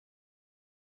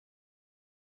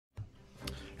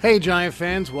Hey, Giant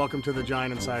fans. Welcome to the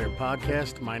Giant Insider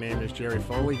Podcast. My name is Jerry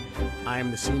Foley. I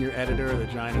am the senior editor of the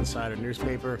Giant Insider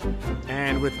newspaper.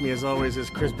 And with me, as always,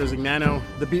 is Chris Bisignano,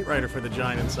 the beat writer for the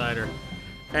Giant Insider.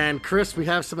 And Chris, we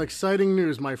have some exciting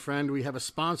news, my friend. We have a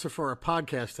sponsor for our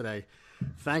podcast today.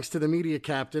 Thanks to The Media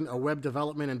Captain, a web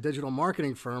development and digital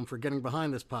marketing firm, for getting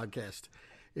behind this podcast.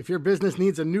 If your business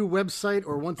needs a new website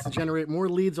or wants to generate more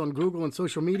leads on Google and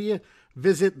social media,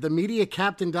 visit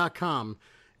themediacaptain.com.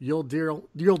 You'll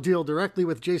deal directly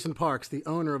with Jason Parks, the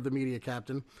owner of The Media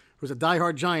Captain, who's a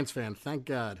diehard Giants fan, thank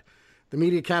God. The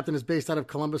Media Captain is based out of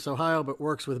Columbus, Ohio, but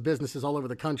works with businesses all over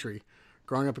the country.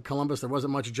 Growing up in Columbus, there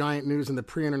wasn't much Giant news in the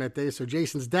pre-internet days, so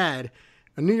Jason's dad,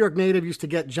 a New York native, used to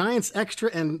get Giants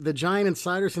Extra and the Giant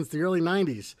Insider since the early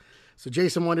 90s. So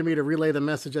Jason wanted me to relay the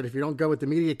message that if you don't go with The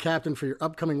Media Captain for your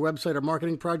upcoming website or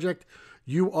marketing project,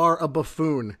 you are a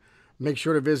buffoon. Make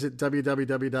sure to visit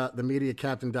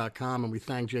www.themediacaptain.com, and we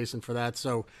thank Jason for that.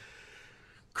 So,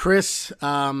 Chris,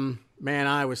 man,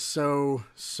 I was so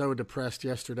depressed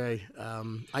yesterday.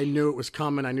 I knew it was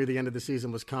coming. I knew the end of the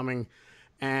season was coming.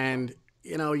 And,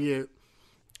 you know, you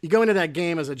go into that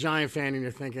game as a Giant fan and you're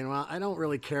thinking, well, I don't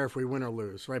really care if we win or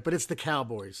lose, right? But it's the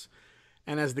Cowboys.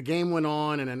 And as the game went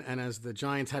on and as the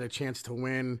Giants had a chance to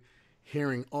win,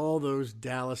 hearing all those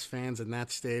Dallas fans in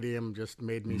that stadium just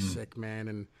made me sick, man.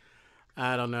 And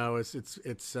I don't know.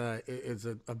 It's a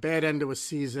bad end to a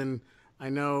season.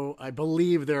 I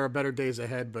believe there are better days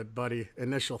ahead, but buddy,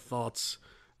 initial thoughts,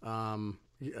 coming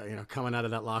out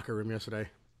of that locker room yesterday.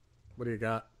 What do you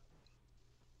got?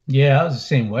 Yeah, I was the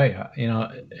same way.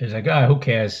 As a guy, who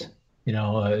cares?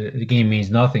 The game means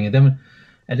nothing. And then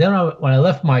when I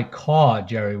left my car,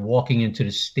 Jerry, walking into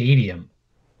the stadium,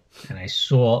 and I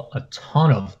saw a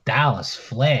ton of Dallas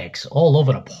flags all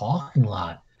over the parking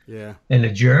lot. Yeah. And the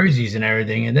jerseys and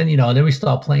everything. And then, then we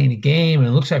start playing the game and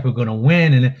it looks like we're going to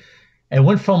win. And it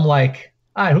went from like,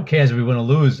 all right, who cares if we win or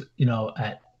lose,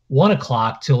 at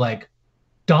 1:00 to like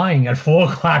dying at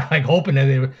 4:00, like hoping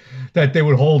that they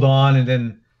would hold on and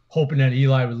then hoping that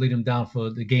Eli would lead them down for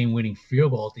the game winning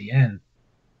field goal at the end.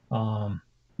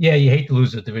 Yeah, you hate to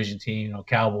lose a division team,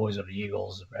 Cowboys or the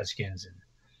Eagles, the Redskins,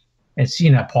 and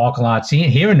seeing that parking lot,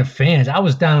 hearing the fans. I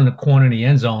was down in the corner of the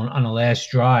end zone on the last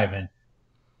drive, and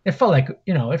it felt like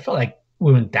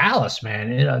we were in Dallas,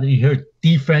 man. You heard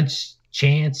defense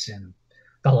chants and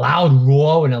the loud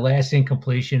roar when the last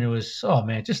incompletion. It was, oh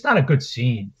man, just not a good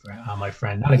scene, my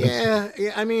friend. Not a good scene.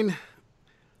 Yeah. I mean,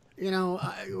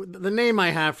 the name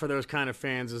I have for those kind of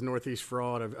fans is Northeast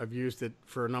Fraud. I've used it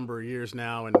for a number of years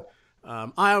now, and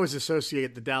I always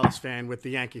associate the Dallas fan with the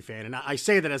Yankee fan, and I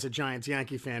say that as a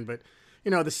Giants-Yankee fan, but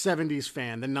the 70s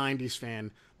fan, the 90s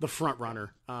fan, the front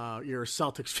runner. You're a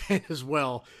Celtics fan as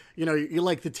well. You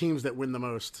like the teams that win the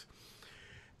most.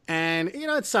 And,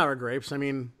 it's sour grapes. I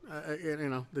mean,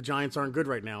 the Giants aren't good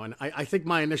right now. And I think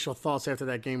my initial thoughts after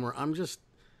that game were, I'm just,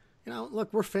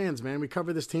 look, we're fans, man. We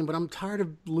cover this team, but I'm tired of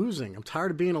losing. I'm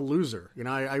tired of being a loser.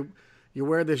 You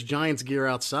wear this Giants gear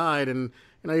outside, and,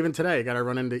 even today, you got to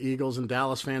run into Eagles and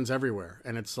Dallas fans everywhere.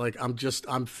 And it's like, I'm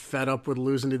fed up with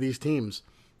losing to these teams.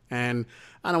 And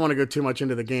I don't want to go too much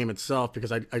into the game itself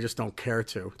because I just don't care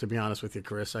to be honest with you,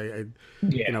 Chris.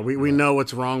 We know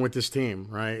what's wrong with this team,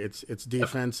 right? It's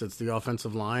defense, it's the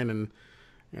offensive line, and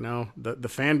the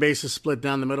fan base is split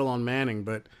down the middle on Manning.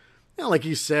 But like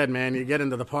you said, man, you get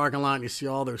into the parking lot and you see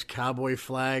all those cowboy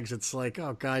flags. It's like,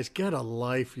 oh, guys, get a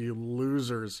life, you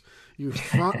losers, you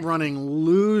front running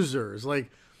losers.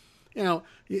 Like,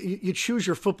 you choose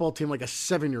your football team like a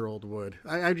 7-year-old would.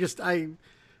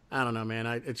 I don't know, man.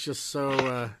 It's just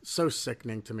so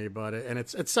sickening to me, but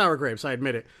it's sour grapes. I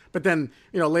admit it. But then,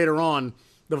 later on,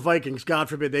 the Vikings, God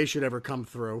forbid they should ever come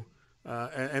through,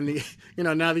 and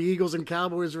now the Eagles and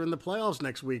Cowboys are in the playoffs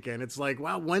next weekend. It's like,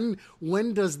 wow,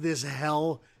 when does this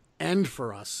hell end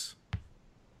for us?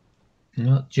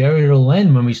 Jerry, it'll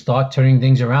end when we start turning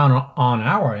things around on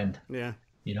our end. Yeah.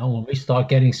 When we start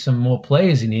getting some more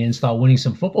plays in the end, start winning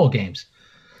some football games.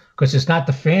 Because it's not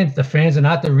the fans. The fans are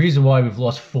not the reason why we've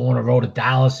lost 4 in a row to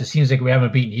Dallas. It seems like we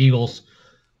haven't beaten Eagles,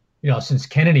 since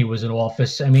Kennedy was in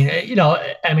office. I mean,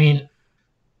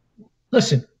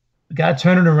 listen, we got to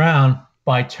turn it around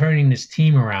by turning this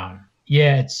team around.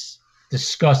 Yeah, it's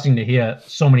disgusting to hear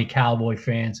so many Cowboy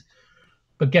fans.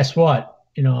 But guess what?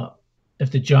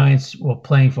 If the Giants were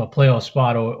playing for a playoff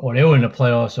spot or they were in the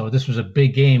playoffs or this was a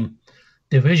big game,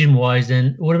 division-wise, then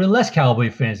it would have been less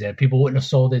Cowboy fans there. People wouldn't have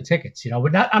sold their tickets,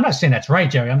 But I'm not saying that's right,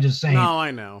 Jerry. I'm just saying. No,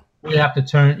 I know. We have to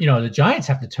turn, the Giants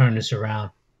have to turn this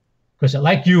around. Because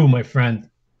like you, my friend,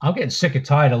 I'm getting sick and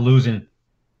tired of losing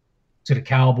to the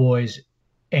Cowboys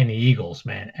and the Eagles,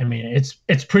 man. I mean,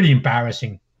 it's pretty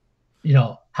embarrassing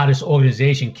how this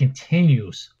organization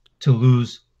continues to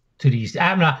lose to these.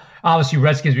 I mean, obviously,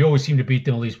 Redskins, we always seem to beat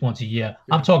them at least once a year.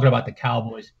 Yeah. I'm talking about the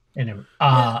Cowboys and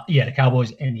the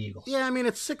Cowboys and the Eagles. Yeah, I mean,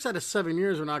 it's 6 out of 7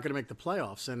 years we're not going to make the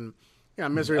playoffs, and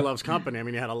misery loves company. I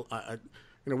mean, you had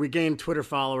we gained Twitter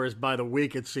followers by the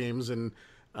week, it seems, and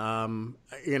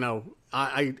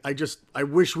I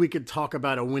wish we could talk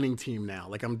about a winning team now.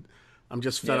 Like I'm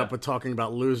just fed up with talking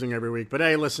about losing every week. But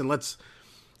hey, listen, let's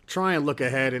try and look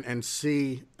ahead and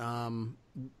see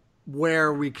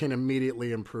where we can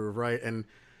immediately improve, right?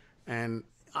 And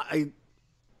I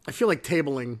feel like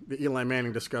tabling the Eli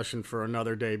Manning discussion for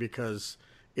another day because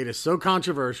it is so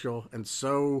controversial and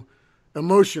so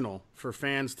emotional for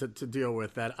fans to deal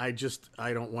with that I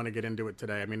don't want to get into it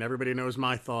today. I mean, everybody knows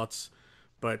my thoughts,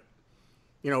 but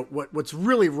what's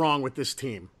really wrong with this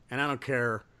team, and I don't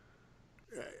care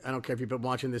if you've been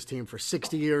watching this team for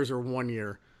 60 years or 1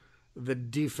 year, the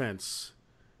defense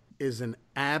is an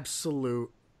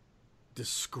absolute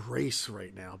disgrace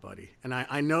right now, buddy. And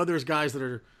I know there's guys that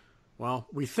are,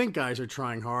 we think guys are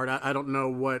trying hard. I don't know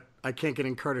what, I can't get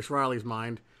in Curtis Riley's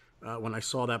mind when I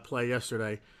saw that play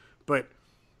yesterday. But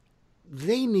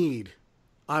they need,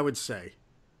 I would say,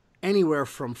 anywhere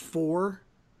from 4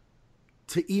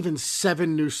 to even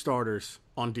 7 new starters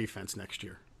on defense next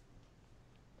year.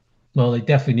 Well, they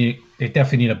definitely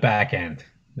need a back end.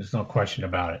 There's no question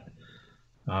about it.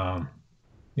 I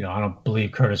don't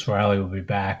believe Curtis Riley will be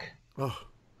back.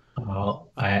 Oh.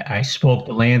 I spoke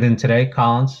to Landon today,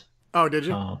 Collins. Oh, did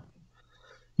you?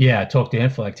 Yeah, I talked to him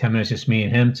for like 10 minutes, just me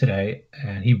and him today,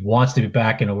 and he wants to be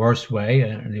back in the worst way,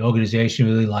 and the organization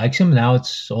really likes him. Now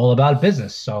it's all about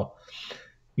business, so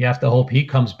you have to hope he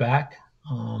comes back.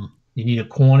 You need a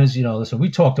corners. Listen,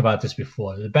 we talked about this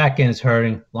before. The back end is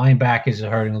hurting. Linebackers are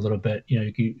hurting a little bit.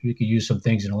 You could use some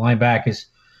things in the linebackers,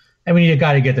 and we need a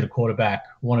guy to get to the quarterback,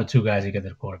 1 or 2 guys to get to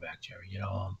the quarterback, Jerry.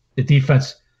 The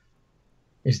defense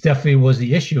definitely was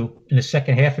the issue in the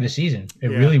second half of the season. It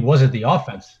really wasn't the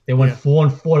offense. They went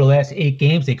 4-4 the last 8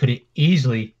 games. They could have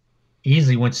easily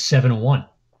went 7-1.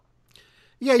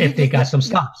 Yeah, if they got some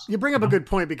stops. You bring up a good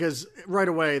point because right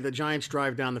away the Giants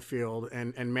drive down the field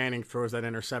and Manning throws that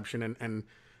interception and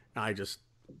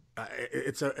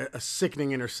it's a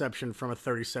sickening interception from a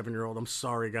 37-year-old. I'm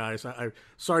sorry, guys. I'm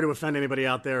sorry to offend anybody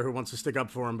out there who wants to stick up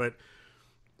for him, but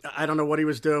I don't know what he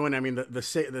was doing. I mean, the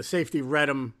safety read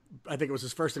him. I think it was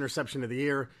his first interception of the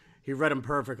year. He read him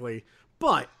perfectly.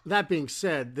 But that being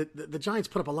said, the Giants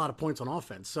put up a lot of points on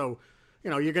offense. So,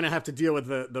 you're going to have to deal with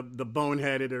the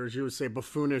boneheaded, or as you would say,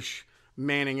 buffoonish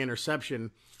Manning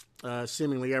interception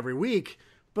seemingly every week.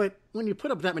 But when you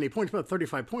put up that many points, about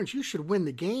 35 points, you should win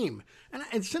the game. And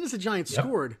as soon as the Giants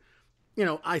scored,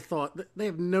 I thought they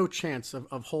have no chance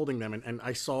of holding them. And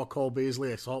I saw Cole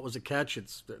Beasley. I saw it was a catch.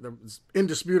 It's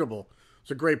indisputable. It's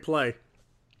a great play.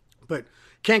 But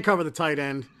can't cover the tight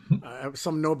end.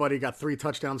 Some nobody got 3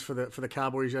 touchdowns for the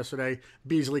Cowboys yesterday.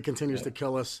 Beasley continues to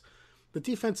kill us. The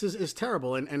defense is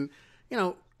terrible. And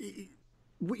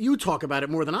you talk about it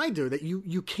more than I do, that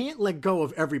you can't let go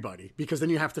of everybody because then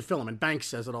you have to fill them. And Banks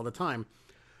says it all the time.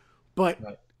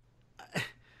 But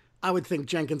I would think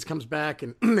Jenkins comes back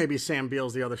and maybe Sam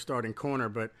Beal's the other starting corner.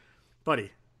 But, buddy,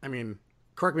 I mean,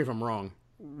 correct me if I'm wrong.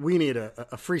 We need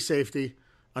a free safety,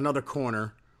 another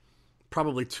corner,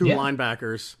 probably 2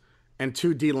 linebackers, and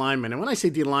 2 D linemen. And when I say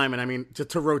D linemen, I mean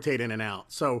to rotate in and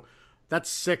out. So that's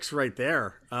 6 right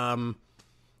there. I don't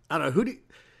know.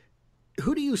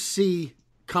 Who do you see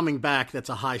coming back that's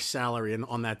a high salary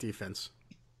on that defense?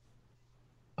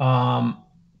 I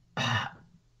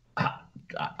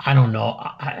don't know.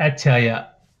 I tell you.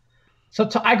 So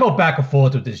I go back and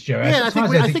forth with this, Jerry. Yeah,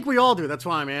 I think we all do. That's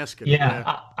why I'm asking.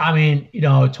 Yeah. I mean,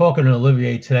 talking to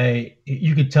Olivier today,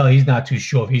 you could tell he's not too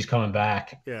sure if he's coming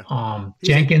back. Yeah.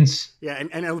 Jenkins.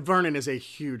 And Vernon is a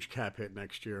huge cap hit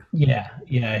next year. Yeah.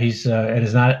 He's and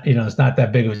it's not it's not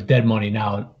that big of dead money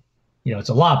now. It's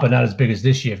a lot, but not as big as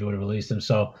this year if you would have released him.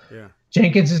 So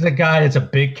Jenkins is the guy that's a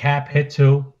big cap hit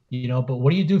too. But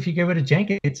what do you do if you get rid of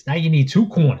Jenkins? Now you need 2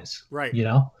 corners. Right. You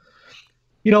know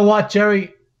what,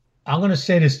 Jerry? I'm going to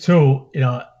say this too, and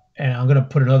I'm going to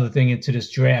put another thing into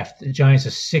this draft. The Giants are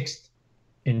 6th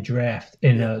in draft,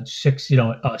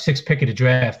 sixth pick of the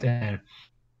draft. And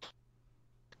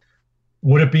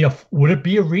would it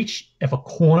be a reach if a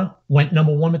corner went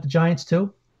number 1 with the Giants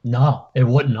too? No, it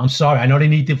wouldn't. I'm sorry. I know they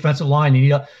need defensive line. They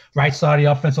need a right side of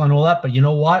the offensive line and all that. But you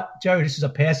know what, Jerry? This is a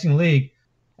passing league.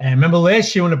 And remember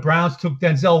last year when the Browns took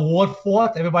Denzel Ward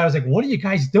 4th, everybody was like, what are you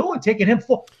guys doing taking him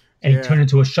 4th? And he turned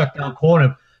into a shutdown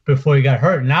corner before he got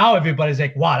hurt. Now everybody's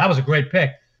like, wow, that was a great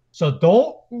pick. So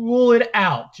don't rule it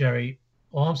out, Jerry.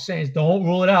 All I'm saying is don't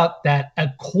rule it out that a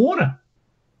corner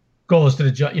goes to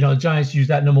the Giants use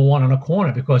that number one on a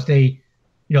corner because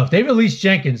if they release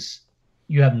Jenkins,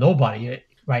 you have nobody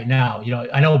right now.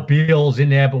 I know Beal's in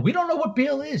there, but we don't know what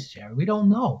Beal is, Jerry. We don't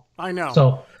know. I know.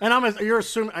 So, and you're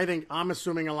assuming. I think I'm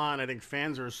assuming a lot. And I think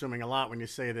fans are assuming a lot when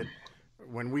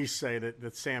we say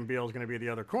that Sam Beal is going to be the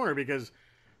other corner because,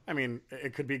 I mean,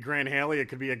 it could be Grant Haley. It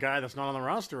could be a guy that's not on the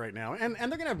roster right now, and they're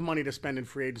going to have money to spend in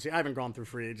free agency. I haven't gone through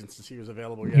free agents since he was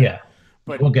available yet. Yeah.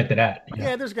 But we'll get to that.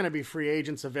 Yeah, there's going to be free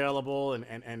agents available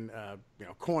and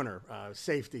corner,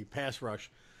 safety, pass rush.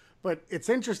 But it's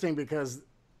interesting because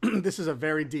this is a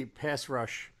very deep pass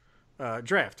rush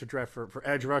draft for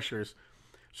edge rushers.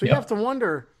 So you have to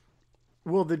wonder,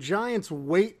 will the Giants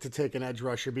wait to take an edge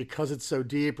rusher because it's so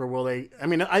deep, or will they? I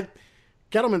mean,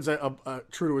 Gettleman's a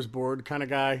true to his board kind of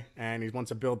guy, and he wants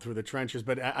to build through the trenches.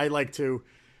 But I like to,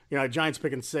 Giants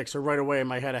picking 6, so right away in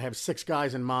my head I have 6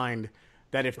 guys in mind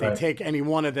that if they take any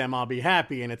one of them, I'll be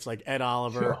happy. And it's like Ed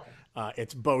Oliver,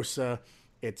 it's Bosa,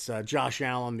 it's Josh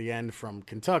Allen, the end from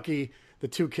Kentucky, the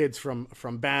 2 kids from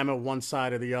Bama, one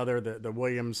side or the other, the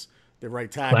Williams, the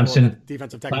right tackle, Clemson,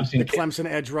 defensive tackle, the Clemson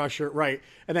edge rusher, right,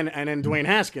 and then Dwayne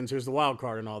Haskins, who's the wild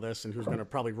card in all this, and who's going to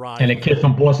probably rise. And a kid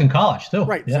from Boston College too,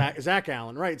 right? Yeah. Zach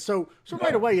Allen, right? So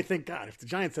right away you think, God, if the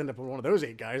Giants end up with one of those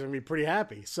 8 guys, I'm gonna be pretty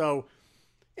happy. So,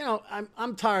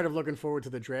 I'm tired of looking forward to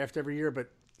the draft every year, but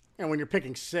when you're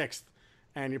picking 6th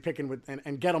and you're picking with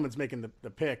and Gettleman's making the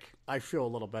pick, I feel a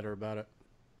little better about it.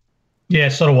 Yeah,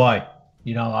 so do I.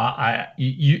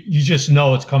 You just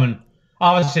know it's coming.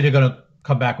 Obviously, they're going to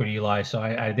come back with Eli, so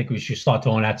I think we should start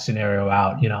throwing that scenario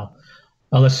out.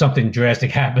 Unless something drastic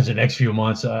happens in the next few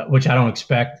months, which I don't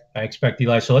expect. I expect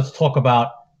Eli. So let's talk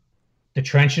about the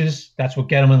trenches. That's what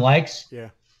Gettleman likes. Yeah,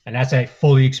 and that's I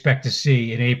fully expect to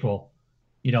see in April.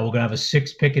 We're going to have a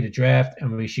 6th pick in the draft,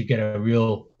 and we should get a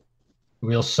real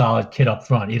solid kid up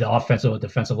front, either offensive or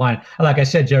defensive line. And like I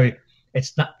said, Jerry,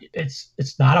 it's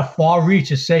not a far reach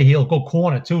to say he'll go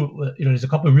corner too. There's a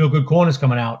couple of real good corners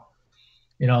coming out.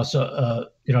 So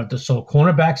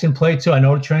cornerbacks in play too. I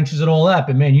know the trenches and all that,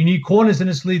 but man, you need corners in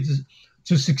this league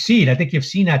to succeed. I think you've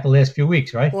seen that the last few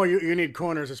weeks, right? Well, you need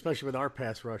corners, especially with our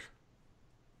pass rush.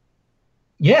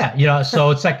 Yeah, so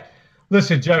it's like,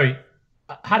 listen, Jerry,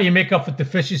 how do you make up for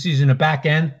deficiencies in the back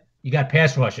end? You got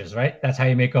pass rushes, right? That's how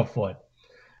you make up for it,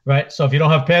 right? So if you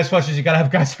don't have pass rushes, you got to have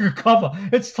guys who can cover.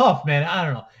 It's tough, man. I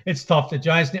don't know. It's tough. The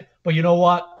Giants, but you know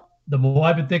what? The more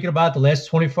I've been thinking about it, the last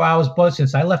 24 hours, but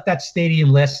since I left that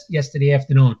stadium yesterday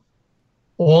afternoon,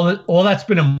 all that's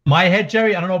been in my head,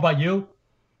 Jerry, I don't know about you,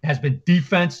 has been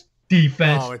defense.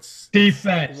 Oh, it's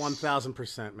defense.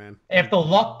 1,000%, man. After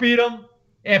Luck beat him,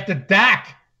 after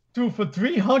Dak threw for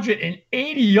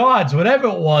 380 yards, whatever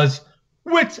it was,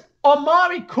 with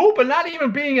Amari Cooper not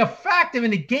even being effective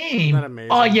in the game. Isn't that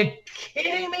amazing? Are you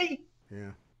kidding me?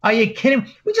 Yeah. Are you kidding?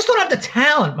 We just don't have the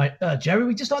talent, Jerry.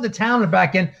 We just don't have the talent in the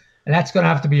back end, and that's going to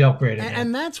have to be upgraded.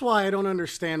 And that's why I don't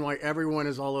understand why everyone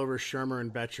is all over Shurmur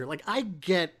and Betcher. Like, I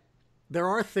get there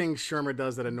are things Shurmur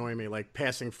does that annoy me, like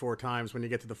passing 4 times when you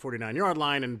get to the 49-yard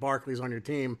line and Barkley's on your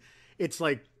team. It's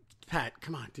like, Pat,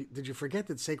 come on. Did you forget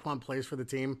that Saquon plays for the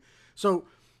team? So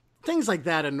things like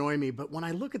that annoy me. But when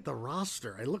I look at the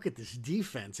roster, I look at this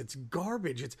defense, it's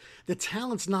garbage. The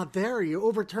talent's not there. You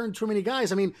overturn too many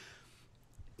guys. I mean,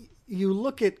 you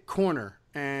look at corner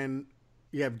and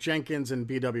you have Jenkins and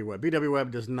B.W. Webb. B.W.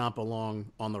 Webb does not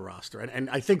belong on the roster. And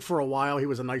I think for a while he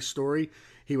was a nice story.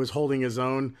 He was holding his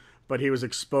own, but he was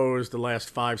exposed the last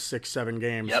 5, 6, 7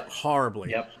 games horribly.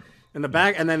 Yep. In the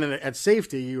back, and then at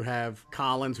safety, you have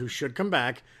Collins, who should come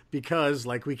back because,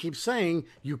 like we keep saying,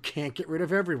 you can't get rid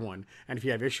of everyone. And if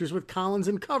you have issues with Collins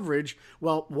in coverage,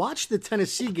 well, watch the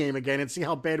Tennessee game again and see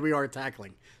how bad we are at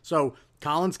tackling. So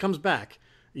Collins comes back.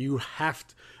 You have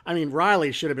to. I mean,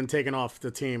 Riley should have been taken off the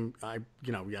team.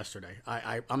 Yesterday.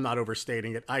 I'm not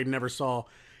overstating it. I never saw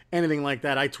anything like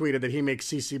that. I tweeted that he makes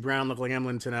C.C. Brown look like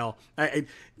Emlyn Tunnell.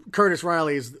 Curtis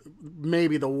Riley is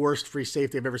maybe the worst free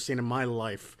safety I've ever seen in my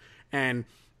life. And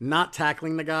not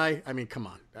tackling the guy, I mean, come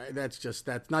on. That's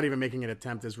not even making an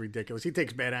attempt is ridiculous. He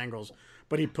takes bad angles,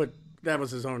 but that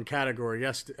was his own category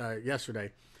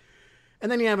yesterday.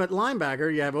 And then you have at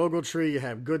linebacker, you have Ogletree, you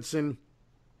have Goodson,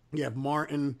 you have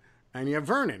Martin, and you have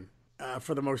Vernon.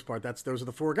 For the most part, those are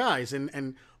the 4 guys.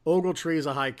 And Ogletree is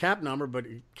a high cap number, but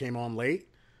he came on late.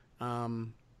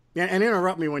 Yeah, and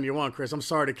interrupt me when you want, Chris. I'm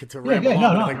sorry to ramble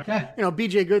on. Okay.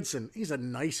 B.J. Goodson, he's a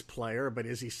nice player, but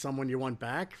is he someone you want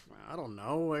back? I don't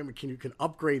know. I mean, you can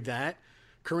upgrade that.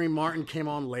 Kareem Martin came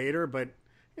on later, but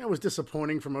it was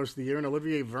disappointing for most of the year. And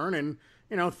Olivier Vernon,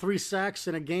 3 sacks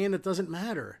in a game that doesn't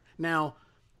matter. Now,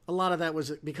 a lot of that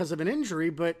was because of an injury,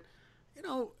 but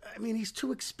I mean, he's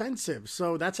too expensive.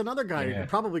 So that's another guy you're Yeah.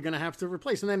 probably going to have to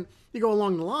replace. And then you go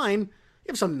along the line, you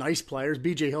have some nice players.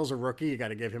 BJ Hill's a rookie. You got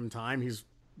to give him time. He's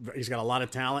got a lot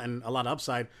of talent and a lot of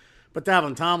upside. But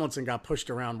Davin Tomlinson got pushed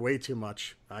around way too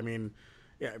much. I mean,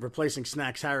 yeah, replacing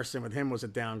Snacks Harrison with him was a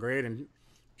downgrade. And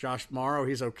Josh Morrow,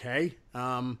 he's okay.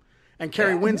 And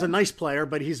Kerry Wynn's a nice player,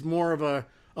 but he's more of a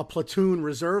platoon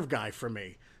reserve guy for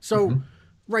me. So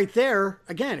right there,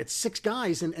 again, it's six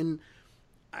guys, and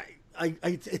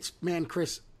it's man,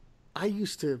 Chris. I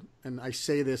used to, and I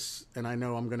say this, and I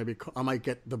know I might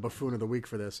get the buffoon of the week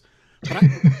for this,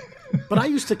 but I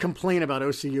used to complain about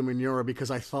Osi Umenyiora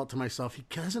because I thought to myself, he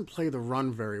doesn't play the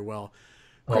run very well.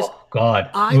 Chris, Oh God,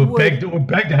 we're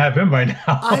beg to have him right now.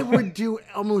 I would do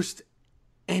almost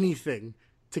anything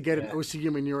to get an Osi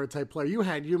Umenyiora type player. You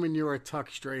had Umenyiora,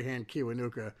 Tuck, Strahan,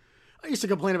 Kiwanuka. I used to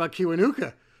complain about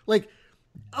Kiwanuka. Like,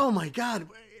 oh my God,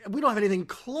 we don't have anything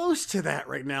close to that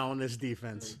right now in this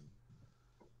defense.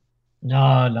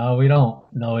 No, we don't.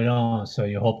 No, we don't. So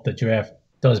you hope the draft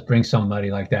does bring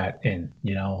somebody like that in,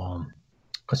 because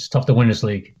it's tough to win this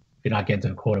league if you're not getting to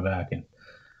the quarterback. And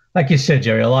like you said,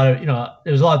 Jerry,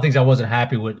 there's a lot of things I wasn't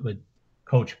happy with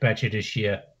Coach Betcher this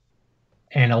year.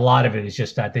 And a lot of it is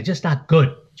just that they're just not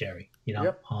good, Jerry.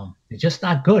 They're just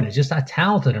not good. They're just not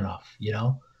talented enough,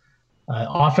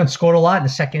 Offense scored a lot in the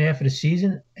second half of the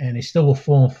season, and they still were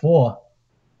 4-4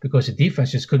 because the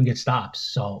defense just couldn't get stops.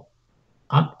 So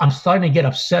I'm starting to get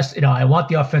obsessed. I want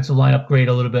the offensive line upgrade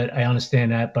a little bit. I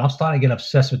understand that, but I'm starting to get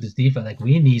obsessed with this defense. Like,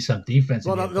 we need some defense.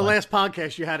 Well, the last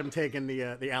podcast you had him taking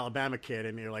the Alabama kid,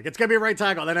 and you're like, it's gonna be a right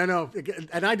tackle. Then I know,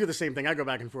 and I do the same thing. I go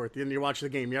back and forth. And you watch the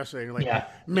game yesterday, and you're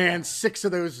like, man, 6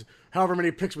 of those, however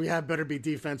many picks we have, better be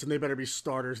defense, and they better be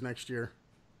starters next year.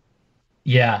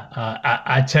 Yeah,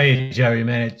 I tell you, Jerry,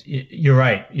 man, you're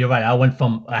right. You're right. I went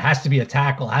from it has to be a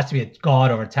tackle, it has to be a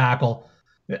guard or a tackle.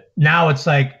 Now it's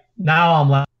like, now I'm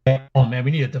like, oh man,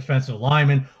 we need a defensive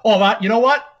lineman. Oh, you know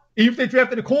what? Even if they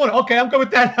drafted a corner, okay, I'm good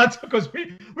with that because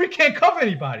we can't cover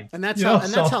anybody. And that's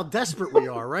how desperate we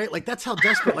are, right? Like, that's how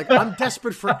desperate. Like, I'm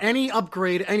desperate for any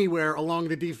upgrade anywhere along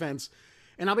the defense,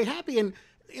 and I'll be happy. And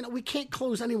we can't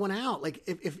close anyone out. Like,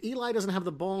 if Eli doesn't have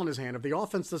the ball in his hand, if the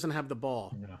offense doesn't have the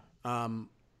ball. Yeah.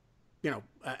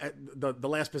 The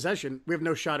last possession, we have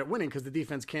no shot at winning because the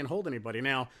defense can't hold anybody.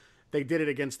 Now, they did it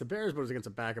against the Bears, but it was against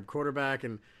a backup quarterback,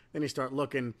 and then you start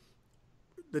looking.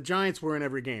 The Giants were in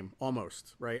every game,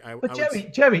 almost, right?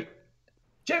 Jerry,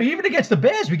 even against the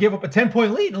Bears, we gave up a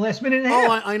 10-point lead in the last minute and a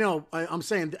half. Oh, I know. I'm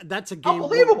saying that's a game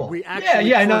unbelievable. We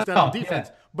actually closed out on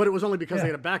defense, but it was only because they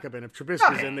had a backup, and if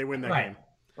Trubisky's in, they win that game.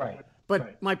 Right.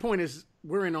 But my point is,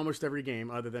 we're in almost every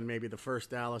game other than maybe the first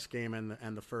Dallas game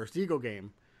and the first Eagle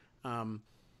game.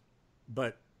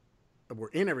 But we're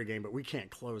in every game, but we can't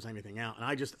close anything out. And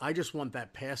I just want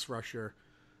that pass rusher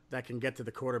that can get to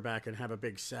the quarterback and have a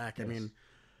big sack. Yes. I mean,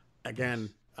 again,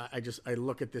 I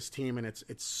look at this team and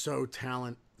it's so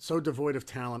devoid of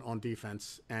talent on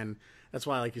defense. And that's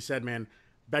why, like you said, man,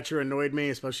 Betcher annoyed me,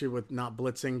 especially with not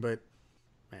blitzing, but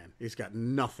man, he's got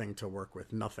nothing to work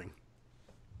with. Nothing.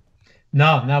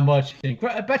 No, not much.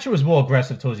 Betcher was more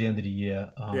aggressive towards the end of the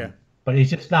year. But he's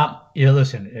just not,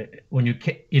 listen, when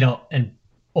and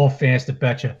all fans to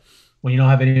Betcher, when you don't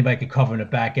have anybody can cover in the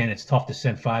back end, it's tough to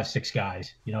send 5-6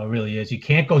 guys. It really is. You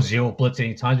can't go zero blitz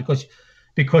any times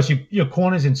because your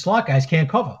corners and slot guys can't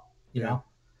cover, you know.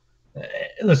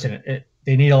 Listen,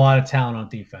 they need a lot of talent on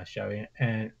defense, Joey.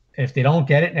 And if they don't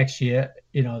get it next year,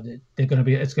 it's going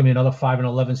to be another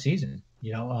 5-11 season,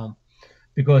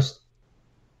 because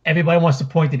everybody wants to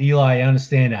point at Eli. I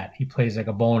understand that. He plays like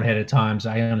a bonehead at times.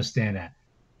 I understand that.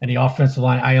 And the offensive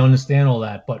line, I understand all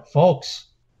that. But, folks,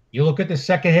 you look at the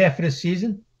second half of the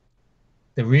season,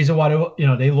 the reason why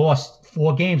they lost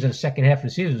 4 games in the second half of the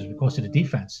season was because of the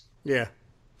defense. Yeah.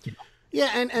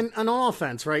 Yeah, and on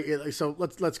offense, right? So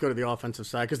let's go to the offensive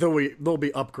side because there'll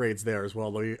be upgrades there as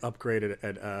well. They'll be upgraded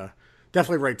at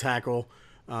definitely right tackle.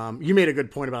 You made a good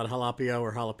point about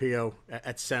Jalapio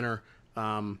at center.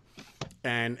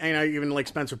 And I even like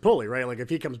Spencer Pulley, right? Like if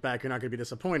he comes back, you're not going to be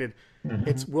disappointed. Mm-hmm.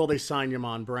 It's will they sign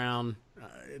Yamon Brown?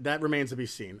 That remains to be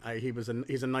seen.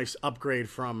 He's a nice upgrade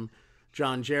from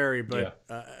John Jerry, but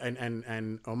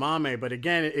and Omame. But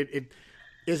again,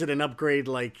 is it an upgrade?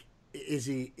 Like is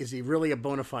he really a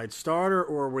bona fide starter,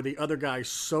 or were the other guys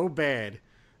so bad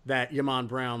that Yamon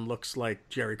Brown looks like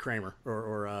Jerry Kramer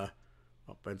or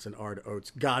Benson Ard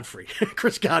Oates Godfrey,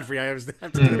 Chris Godfrey. I have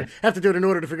to do it in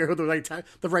order to figure out who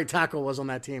the right tackle was on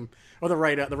that team, or the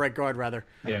right guard rather.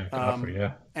 Yeah, Godfrey.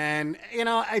 Yeah. And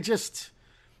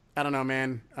I don't know,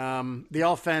 man. The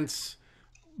offense,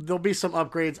 there'll be some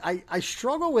upgrades. I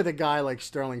struggle with a guy like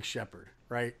Sterling Shepard,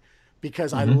 right?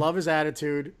 because I love his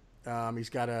attitude. He's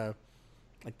got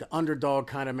like the underdog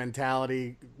kind of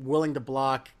mentality, willing to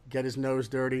block, get his nose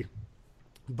dirty.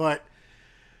 But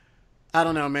I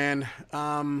don't know, man.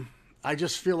 I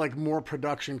just feel like more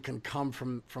production can come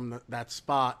from that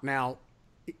spot. Now,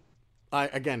 I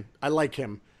like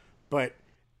him, but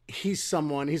he's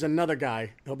another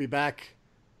guy. He'll be back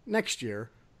next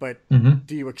year, but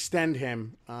do you extend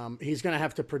him? He's going to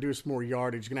have to produce more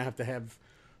yardage. He's going to have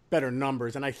better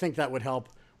numbers, and I think that would help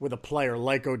with a player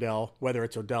like Odell, whether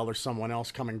it's Odell or someone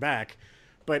else coming back.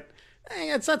 But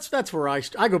that's where I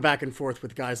go back and forth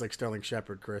with guys like Sterling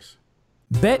Shepard, Chris.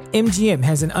 BetMGM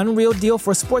has an unreal deal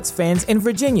for sports fans in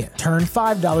Virginia. Turn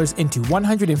 $5 into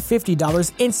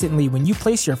 $150 instantly when you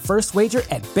place your first wager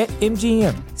at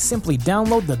BetMGM. Simply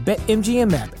download the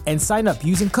BetMGM app and sign up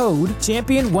using code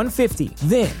Champion150.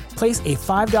 Then, place a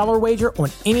 $5 wager on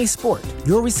any sport.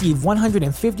 You'll receive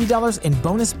 $150 in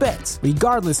bonus bets,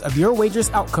 regardless of your wager's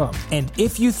outcome. And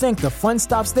if you think the fun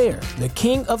stops there, the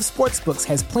king of sportsbooks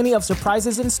has plenty of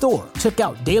surprises in store. Check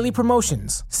out daily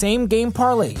promotions, same-game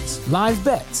parlays, live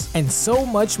bets, and so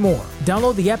much more.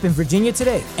 Download the app in Virginia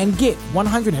today and get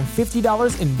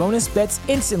 $150 in bonus bets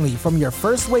instantly from your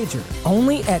first wager.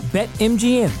 Only at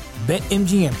BetMGM.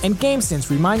 BetMGM and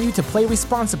GameSense remind you to play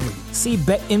responsibly. See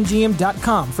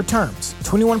BetMGM.com for terms.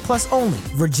 21 plus only.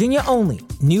 Virginia only.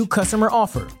 New customer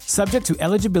offer. Subject to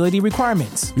eligibility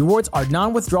requirements. Rewards are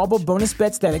non-withdrawable bonus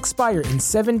bets that expire in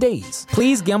 7 days.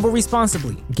 Please gamble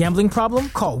responsibly. Gambling problem?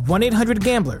 Call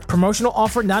 1-800-GAMBLER. Promotional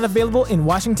offer not available in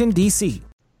Washington, D.C.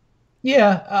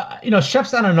 Yeah,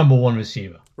 Shep's not a number one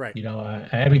receiver. Right.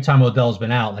 Every time Odell's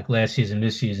been out, like last season,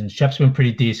 this season, Shep's been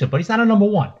pretty decent, but he's not a number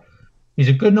one. He's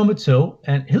a good number two.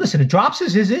 And listen, the drops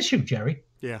is his issue, Jerry.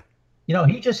 Yeah.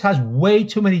 He just has way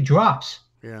too many drops.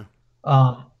 Yeah.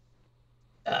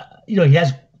 He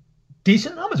has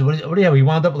decent numbers. What do you have? He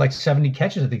wound up with like 70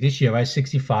 catches, I think, this year, right?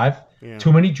 65. Yeah.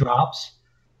 Too many drops.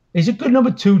 He's a good number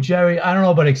two, Jerry. I don't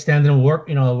know about extending work.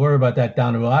 I'll worry about that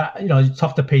down the road. It's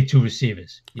tough to pay two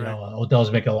receivers.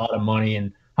 Odell's making a lot of money,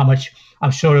 and how much?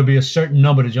 I'm sure there'll be a certain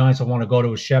number the Giants will want to go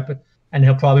to a Shepard, and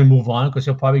he'll probably move on because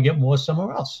he'll probably get more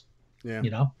somewhere else.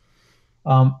 Yeah.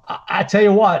 I tell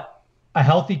you what, a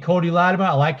healthy Cody Latimer,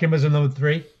 I like him as a number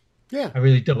three. Yeah, I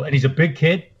really do, and he's a big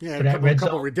kid. Yeah, a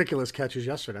couple ridiculous catches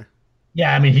yesterday.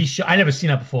 Yeah, I mean, I never seen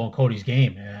that before in Cody's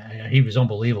game. He was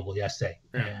unbelievable yesterday.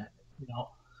 Yeah.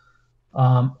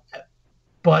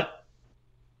 But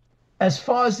as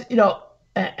far as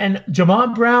and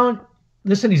Jamon Brown,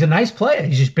 listen, he's a nice player.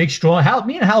 He's just big, strong.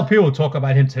 Me and Jalapeno will talk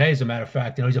about him today. As a matter of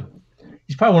fact,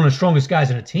 he's probably one of the strongest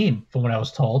guys in the team, from what I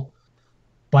was told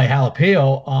by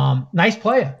Jalapeno. Nice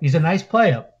player. He's a nice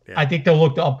player. Yeah. I think they'll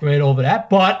look to upgrade over that,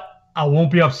 but I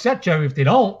won't be upset, Jerry, if they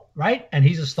don't. Right? And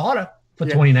he's a starter for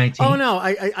 2019. Oh no,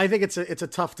 I think it's a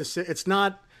tough decision.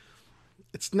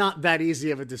 It's not that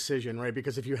easy of a decision, right?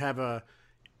 Because if you have a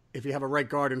right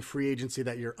guard in free agency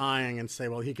that you're eyeing and say,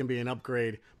 well, he can be an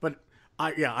upgrade, but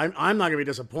I'm not going to be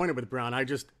disappointed with Brown.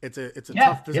 It's a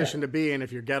tough position to be in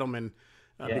if you're Gettleman,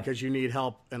 because you need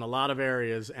help in a lot of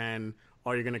areas. And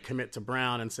are you going to commit to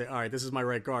Brown and say, all right, this is my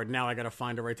right guard, now I got to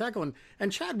find a right tackle?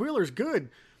 And Chad Wheeler's good.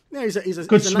 Yeah, he's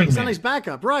a nice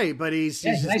backup, right? But he's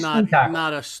just nice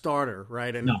not a starter,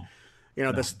 right? And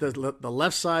the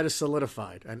left side is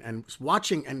solidified. And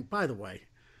watching, and by the way,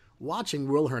 watching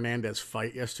Will Hernandez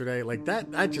fight yesterday, like that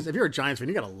just, if you're a Giants fan,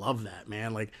 you got to love that,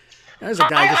 man. Like, there's a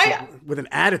guy with an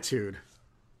attitude.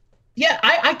 Yeah,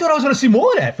 I thought I was going to see more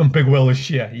of that from Big Will this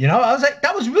year. I was like,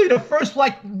 that was really the first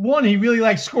one he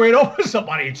really squared over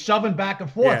somebody and shoving back and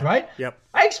forth, right? Yep.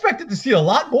 I expected to see a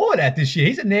lot more of that this year.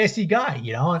 He's a nasty guy,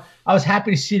 and I was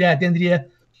happy to see that at the end of the year.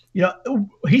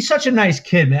 He's such a nice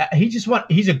kid, man. He's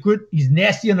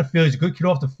nasty on the field. He's a good kid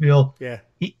off the field. Yeah.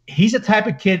 He's the type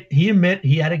of kid, he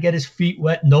had to get his feet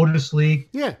wet, know this league,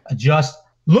 adjust.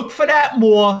 Look for that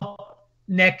more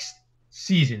next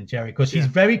season, Jerry, because he's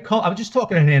very I was just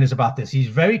talking to Hernandez about this. He's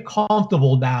very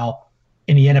comfortable now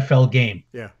in the NFL game.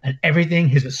 Yeah. And everything,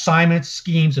 his assignments,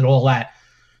 schemes, and all that.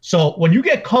 So when you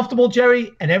get comfortable,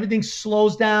 Jerry, and everything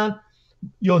slows down,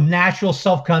 your natural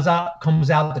self comes out,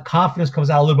 the confidence comes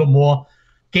out a little bit more.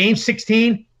 Game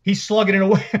 16, he's slugging it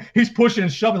away. He's pushing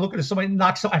and shoving, looking at somebody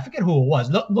knock I forget who it was,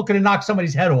 looking to knock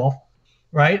somebody's head off,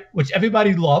 right? Which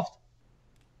everybody loved.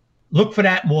 Look for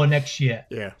that more next year.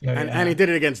 Yeah. And he did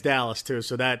it against Dallas too.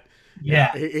 So that,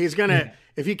 he's going to,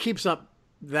 if he keeps up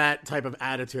that type of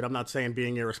attitude, I'm not saying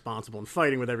being irresponsible and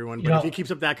fighting with everyone, but if he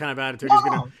keeps up that kind of attitude,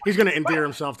 he's going to endear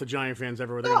himself to Giant fans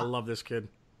everywhere. They're going to love this kid.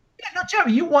 Yeah, no,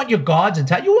 Jerry, you want your guards and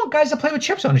you want guys to play with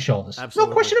chips on their shoulders. Absolutely.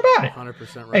 No question about it.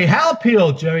 100% right. Hey,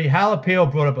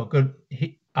 Jalapeno brought up a good,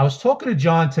 I was talking to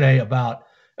John today about,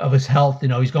 of his health. You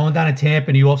know, he's going down to Tampa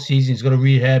in the offseason. He's going to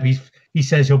rehab. He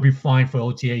says he'll be fine for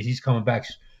OTAs. He's coming back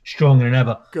stronger than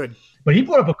ever. Good. But he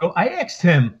brought up I asked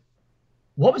him,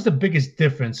 what was the biggest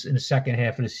difference in the second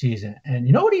half of the season? And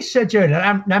you know what he said, Jerry?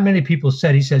 That not many people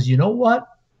said. He says, you know what?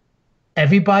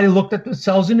 Everybody looked at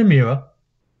themselves in the mirror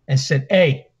and said,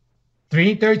 hey,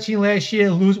 3-13 last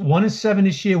year, lose 1-7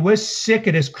 this year. We're sick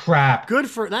of this crap.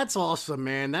 That's awesome,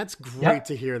 man. That's great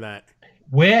to hear that.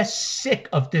 We're sick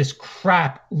of this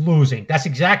crap losing. That's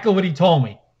exactly what he told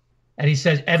me. And he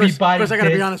says everybody. Chris, I got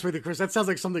to be honest with you, Chris. That sounds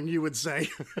like something you would say.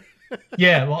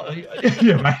 Yeah, well,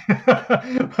 yeah,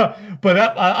 right.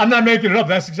 But I'm not making it up.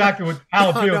 That's exactly what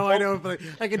Al feels. No, I know, but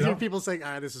I can hear people saying,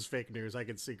 this is fake news. I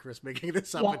can see Chris making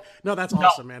this up. Well, no, that's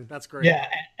awesome, man. That's great. Yeah,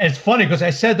 and it's funny because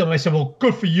I said to him, I said, well,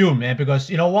 good for you, man, because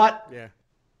you know what? Yeah.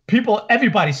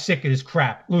 Everybody's sick of this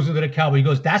crap, losing to the Cowboys.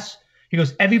 He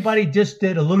goes, everybody just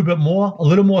did a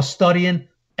little more studying.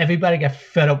 Everybody got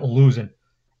fed up with losing.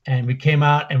 And we came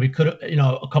out and we could have,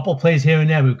 a couple of plays here and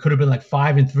there. We could have been like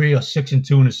 5-3 or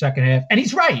 6-2 in the second half. And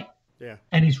he's right. Yeah.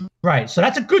 And he's right. So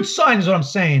that's a good sign is what I'm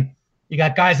saying. You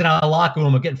got guys in our locker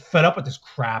room are getting fed up with this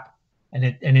crap and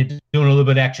they're doing a little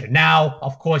bit extra. Now,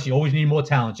 of course, you always need more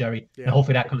talent, Jerry. Yeah. And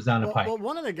hopefully that comes down the pipe. Well,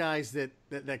 one of the guys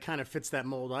that kind of fits that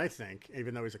mold, I think,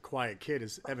 even though he's a quiet kid,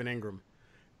 is Evan Ingram.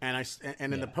 And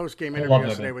in the post-game interview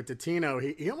yesterday with Dottino,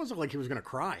 he almost looked like he was going to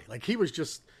cry. Like he was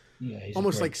just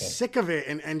almost like sick of it.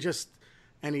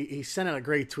 And he sent out a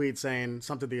great tweet saying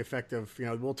something to the effect of,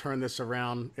 we'll turn this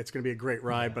around. It's going to be a great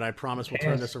ride, but I promise we'll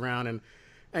turn this around. And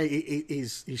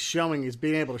he's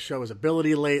being able to show his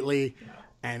ability lately.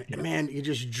 And man, you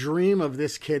just dream of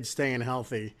this kid staying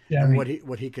healthy and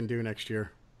what he can do next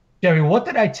year. Jerry, what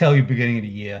did I tell you beginning of the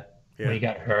year? When he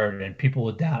got hurt and people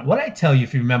were down. What did I tell you,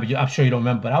 if you remember? I'm sure you don't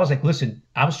remember, but I was like, listen,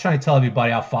 I was trying to tell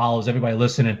everybody, our followers, everybody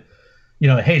listening,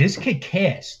 hey, this kid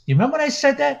cares. You remember when I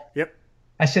said that? Yep.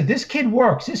 I said, this kid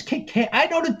works. This kid cares. I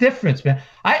know the difference, man.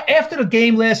 After the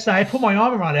game last night, I put my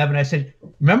arm around Evan. I said,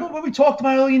 remember what we talked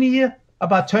about early in the year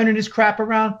about turning this crap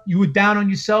around? You were down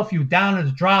on yourself. You were down on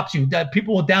the drops.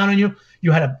 People were down on you.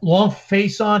 You had a long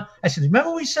face on. I said, remember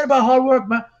what we said about hard work,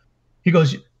 man? He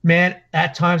goes, man,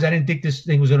 at times I didn't think this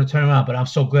thing was going to turn around, but I'm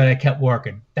so glad I kept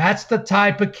working. That's the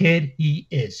type of kid he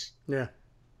is. Yeah.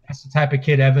 That's the type of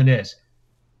kid Evan is.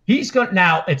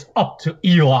 Now it's up to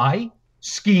Eli,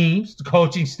 schemes, the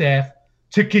coaching staff,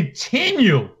 to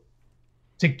continue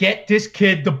to get this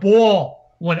kid the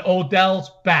ball when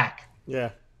Odell's back. Yeah.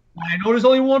 I know there's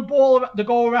only one ball to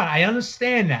go around. I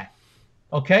understand that.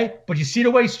 Okay? But you see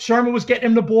the way Sherman was getting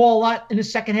him the ball a lot in the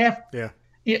second half? Yeah.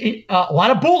 A lot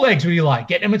of bootlegs with Eli,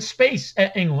 getting him in space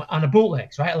on the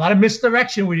bootlegs, right? A lot of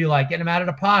misdirection with Eli, getting him out of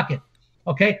the pocket.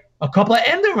 Okay? A couple of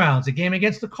end arounds, a game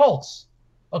against the Colts.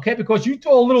 Okay? Because you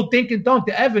throw a little dink and dunk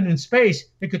to Evan in space,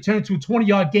 it could turn into a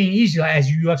 20-yard gain easily, as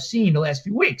you have seen the last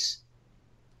few weeks.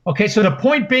 Okay? So the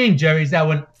point being, Jerry, is that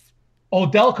when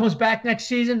Odell comes back next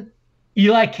season,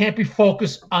 Eli can't be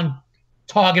focused on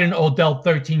targeting Odell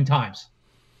 13 times.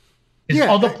 There's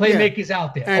other playmakers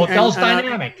out there. Odell's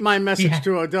dynamic. My message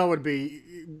to Odell would be,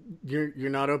 you're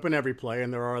not open every play,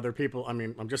 and there are other people. I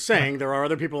mean, I'm just saying there are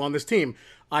other people on this team.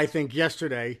 I think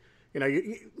yesterday,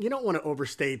 you don't want to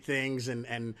overstate things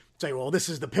and say, well, this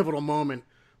is the pivotal moment.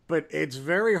 But it's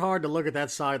very hard to look at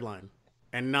that sideline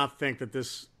and not think that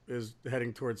this is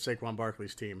heading towards Saquon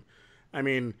Barkley's team. I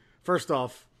mean, first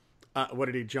off, what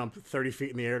did he jump 30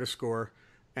 feet in the air to score?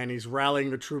 And he's rallying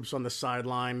the troops on the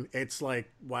sideline. It's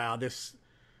like, wow, this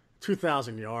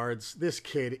 2,000 yards. This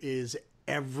kid is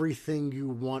everything you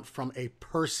want from a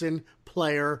person,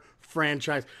 player,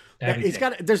 franchise.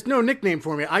 There's no nickname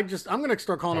for me. I'm going to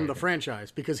start calling him the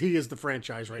franchise because he is the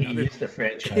franchise right now. He is the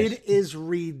franchise. Kid is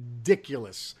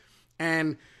ridiculous.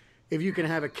 And if you can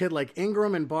have a kid like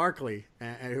Ingram and Barkley,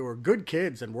 who are good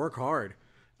kids and work hard,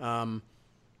 the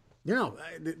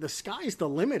sky's the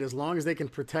limit as long as they can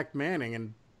protect Manning.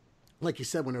 And like you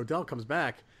said, when Odell comes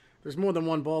back, there's more than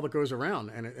one ball that goes around.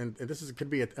 And this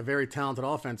could be a very talented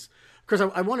offense. Chris,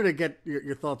 I wanted to get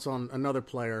your thoughts on another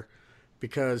player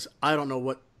because I don't know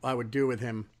what I would do with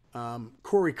him.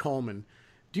 Corey Coleman.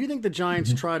 Do you think the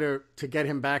Giants try to get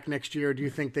him back next year? Or do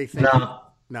you think they think...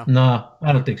 No,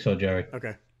 I don't think so, Jerry.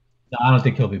 Okay. No, I don't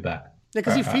think he'll be back. Yeah,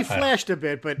 because he flashed a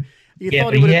bit, but you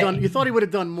thought he would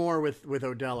have done more with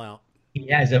Odell out. He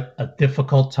has a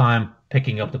difficult time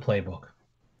picking up the playbook.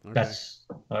 Okay. That's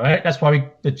all right. That's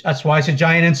why it's a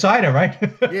Giant insider, right?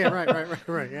 Yeah,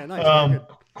 right. Yeah, nice.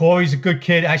 Corey's a good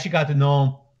kid. I actually got to know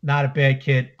him. Not a bad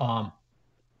kid.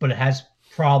 But it has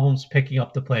problems picking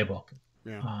up the playbook.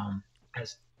 Yeah.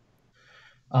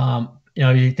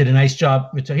 He did a nice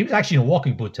job. He was actually in a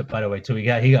walking boot, by the way, too. He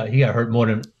got hurt more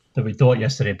than we thought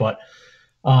yesterday. But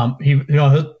he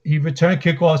returned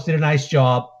kickoffs, did a nice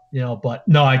job, but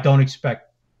no, I don't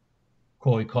expect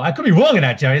Corey Cole. I could be wrong in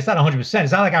that, Jerry. It's not 100%.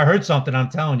 It's not like I heard something. I'm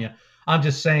telling you. I'm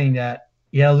just saying that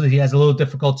he has a little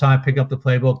difficult time picking up the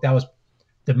playbook. That was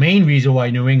the main reason why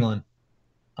New England,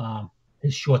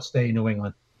 his short stay in New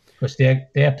England, because their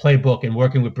playbook and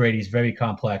working with Brady is very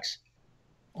complex.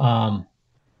 And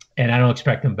I don't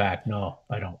expect him back. No,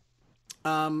 I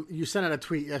don't. You sent out a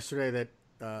tweet yesterday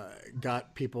that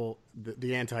got people,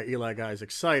 the anti-Eli guys,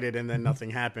 excited, and then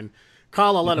nothing happened.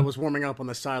 Kyle Lauletta was warming up on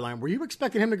the sideline. Were you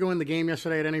expecting him to go in the game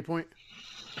yesterday at any point?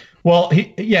 Well,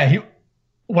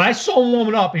 when I saw him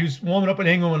warming up, he was warming up in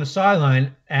England on the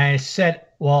sideline, and I said,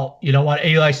 well, you know what?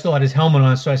 Eli still had his helmet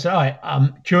on, so I said, all right,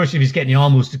 I'm curious if he's getting the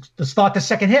arm loose to start the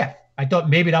second half. I thought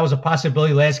maybe that was a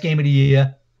possibility last game of the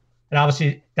year, and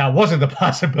obviously that wasn't the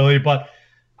possibility, but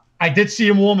I did see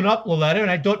him warming up, Lauletta,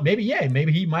 and I thought maybe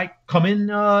he might come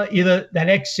in either that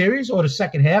next series or the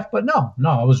second half, but no,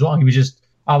 I was wrong. He was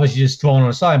obviously just throwing on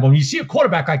the sideline. But when you see a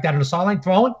quarterback like that on the sideline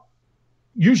throwing,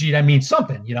 usually that means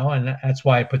something, and that's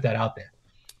why I put that out there.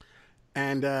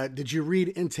 And did you read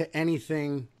into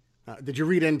anything? Did you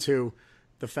read into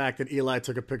the fact that Eli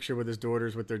took a picture with his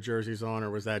daughters with their jerseys on, or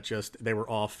was that just they were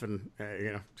off and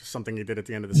just something he did at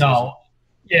the end of the season? No,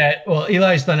 yeah. Well,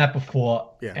 Eli's done that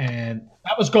before, and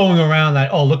that was going around like,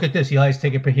 oh, look at this, Eli's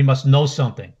taking a picture. He must know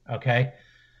something, okay?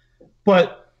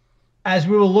 But as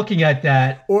we were looking at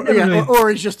that, or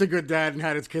he's just a good dad and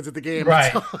had his kids at the game,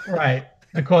 right? Right.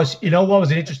 Because what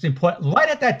was an interesting point? Right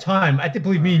at that time, I think,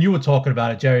 believe me and you were talking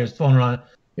about it, Jerry. It was thrown around.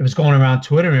 It was going around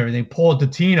Twitter and everything. Paul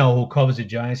Dottino, who covers the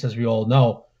Giants, as we all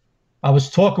know, I was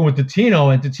talking with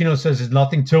Dottino, and Dottino says there's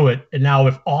nothing to it. And now,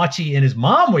 if Archie and his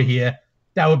mom were here,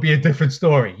 that would be a different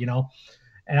story,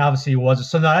 And obviously, it wasn't.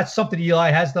 So now that's something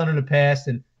Eli has done in the past,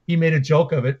 and he made a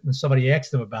joke of it when somebody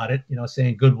asked him about it.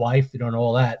 Saying good wife, and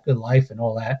all that, good life, and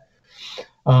all that.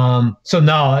 So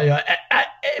no,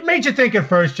 it made you think at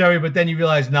first, Jerry, but then you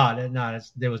realize,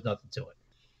 there was nothing to it.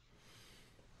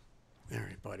 All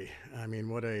right, buddy. I mean,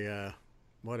 what a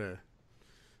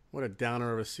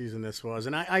downer of a season this was.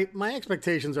 And my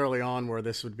expectations early on were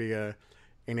this would be an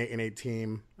 8-8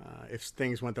 team if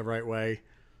things went the right way.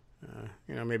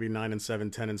 Maybe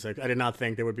 9-7, 10-6. I did not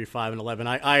think they would be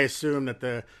 5-11. I assumed that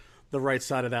the right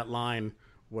side of that line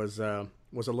was a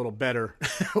little better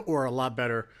or a lot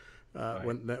better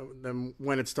than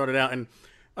when it started out. And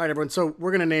all right, everyone. So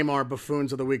we're going to name our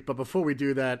buffoons of the week. But before we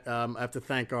do that, I have to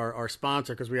thank our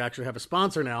sponsor, because we actually have a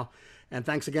sponsor now. And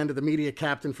thanks again to the Media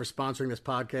Captain for sponsoring this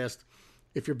podcast.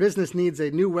 If your business needs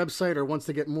a new website or wants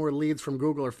to get more leads from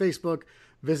Google or Facebook,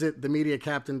 visit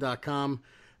themediacaptain.com.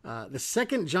 The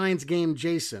second Giants game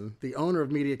Jason, the owner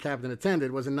of Media Captain,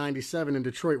 attended was in '97 in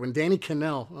Detroit when Danny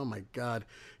Cannell, oh my God,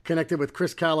 connected with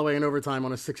Chris Callaway in overtime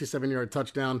on a 67-yard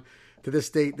touchdown. To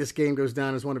this date, this game goes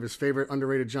down as one of his favorite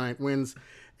underrated Giant wins.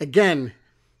 Again,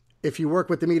 if you work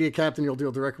with the Media Captain, you'll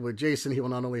deal directly with Jason. He will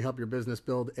not only help your business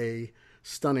build a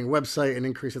stunning website and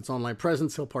increase its online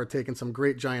presence, he'll partake in some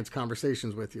great Giants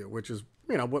conversations with you, which is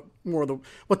what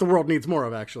the world needs more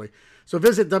of, actually. So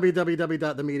visit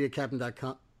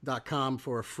www.themediacaptain.com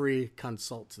for a free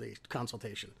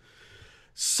consultation.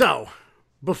 So,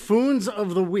 buffoons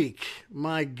of the week.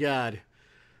 My God.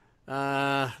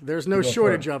 There's no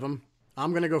shortage of them.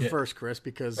 I'm going to go first, Chris,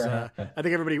 because I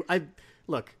think everybody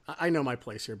I know my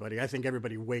place here, buddy. I think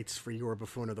everybody waits for your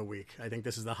buffoon of the week. I think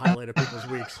this is the highlight of people's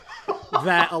weeks.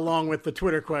 That, along with the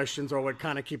Twitter questions, are what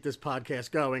kind of keep this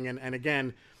podcast going. And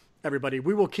again, everybody,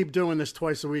 we will keep doing this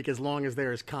twice a week as long as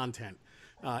there is content.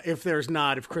 If there's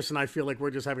not, if Chris and I feel like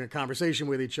we're just having a conversation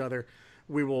with each other,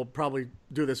 we will probably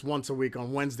do this once a week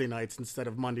on Wednesday nights instead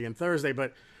of Monday and Thursday.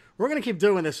 But we're going to keep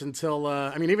doing this until,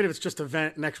 even if it's just a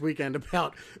event next weekend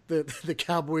about the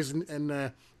Cowboys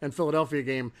and Philadelphia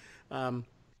game,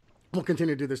 we'll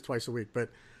continue to do this twice a week. But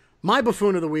my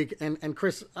buffoon of the week, and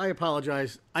Chris, I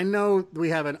apologize. I know we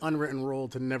have an unwritten rule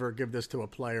to never give this to a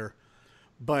player,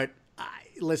 but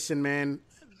listen, man,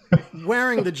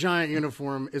 wearing the Giant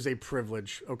uniform is a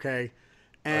privilege, okay?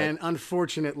 And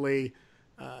unfortunately,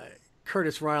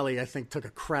 Curtis Riley, I think, took a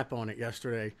crap on it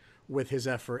yesterday with his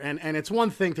effort. And it's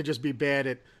one thing to just be bad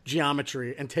at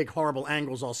geometry and take horrible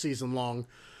angles all season long.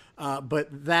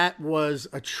 But that was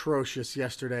atrocious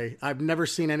yesterday. I've never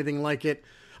seen anything like it.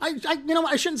 I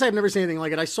shouldn't say I've never seen anything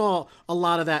like it. I saw a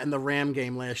lot of that in the Ram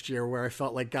game last year where I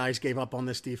felt like guys gave up on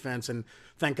this defense. And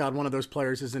thank God one of those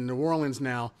players is in New Orleans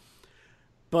now.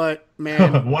 But,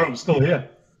 man. One of them still here.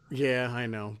 Yeah, I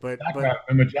know. But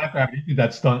Jack Rabbit, he did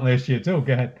that stunt last year too.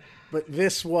 Go ahead. But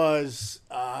this was,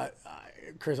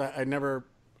 Chris,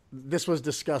 this was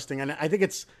disgusting. And I think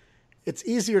it's it's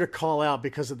easier to call out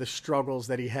because of the struggles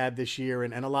that he had this year.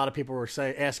 And a lot of people were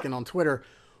asking on Twitter,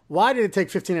 why did it take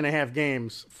 15 and a half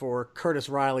games for Curtis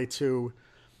Riley to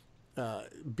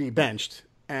be benched?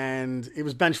 And he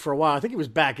was benched for a while. I think he was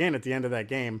back in at the end of that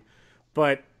game.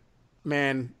 But,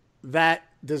 man, that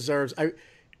deserves...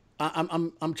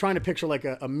 I'm trying to picture like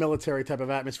a military type of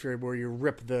atmosphere where you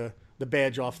rip the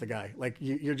badge off the guy. Like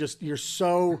you're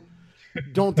so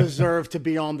don't deserve to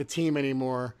be on the team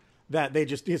anymore that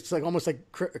it's like almost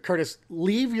like Curtis,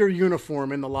 leave your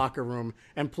uniform in the locker room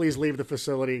and please leave the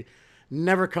facility.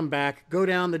 Never come back. Go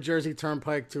down the Jersey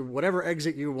Turnpike to whatever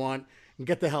exit you want and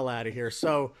get the hell out of here.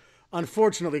 So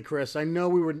unfortunately, Chris, I know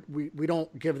we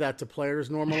don't give that to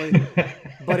players normally,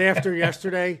 but after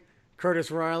yesterday,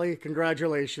 Curtis Riley,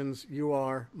 congratulations. You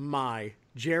are my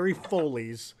Jerry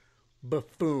Foley's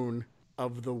buffoon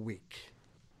of the week.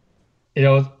 You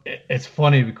know, it's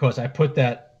funny because I put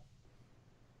that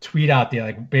tweet out there,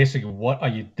 like basically, what are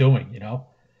you doing? You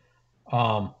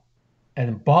know,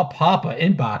 and Bob Papa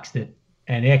inboxed it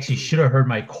and actually should have heard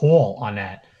my call on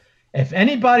that. If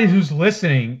anybody who's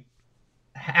listening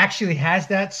actually has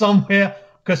that somewhere,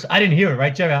 because I didn't hear it,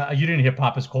 right, Jerry? You didn't hear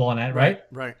Papa's call on that, right?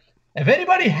 Right. If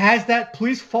anybody has that,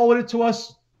 please forward it to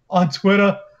us on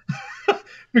Twitter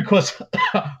because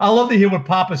I love to hear what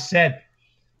Papa said.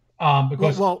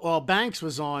 Because well, Banks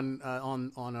was on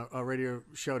a radio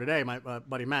show today. My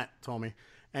buddy Matt told me,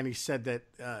 and he said that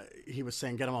he was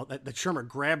saying get him off. That Shermer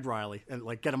grabbed Riley and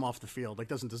like get him off the field. Like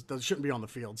shouldn't be on the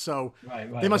field. So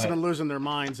they must have been losing their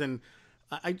minds. And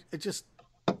I just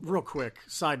real quick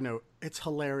side note, it's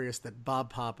hilarious that Bob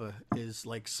Papa is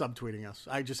like subtweeting us.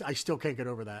 I still can't get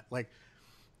over that. Like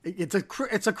it's a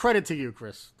credit to you,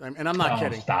 Chris, and I'm not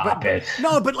kidding. Stop it.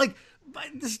 No, but like.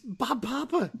 This Bob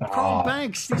Papa, Carl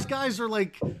Banks, these guys are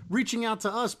like reaching out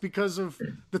to us because of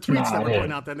the tweets that we're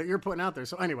putting out there, that you're putting out there.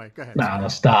 So anyway, go ahead. No,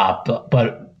 stop.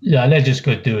 But yeah, they're just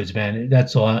good dudes, man.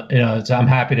 That's all. You know, I'm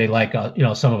happy they like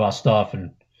some of our stuff,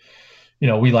 and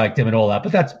we like them and all that.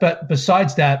 But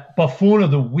besides that, buffoon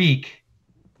of the week,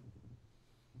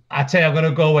 I'd say I'm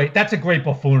gonna go away. That's a great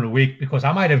buffoon of the week because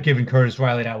I might have given Curtis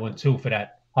Riley that one too for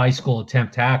that high school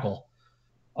attempt tackle.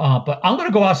 But I'm going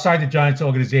to go outside the Giants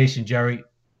organization, Jerry,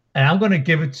 and I'm going to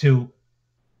give it to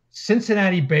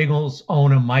Cincinnati Bengals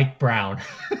owner Mike Brown.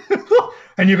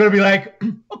 And you're going to be like,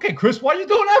 okay, Chris, what are you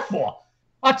doing that for?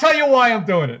 I'll tell you why I'm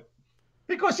doing it.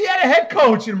 Because he had a head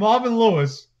coach in Marvin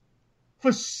Lewis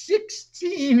for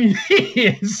 16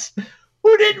 years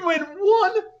who didn't win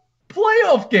one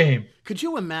playoff game. Could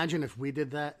you imagine if we did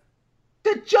that?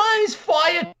 The Giants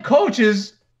fired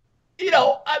coaches.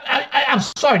 I'm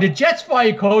sorry. The Jets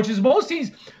fire coaches. Most teams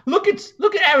look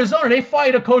at Arizona. They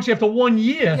fired a coach after 1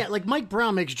 year. Yeah, like Mike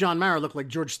Brown makes John Mara look like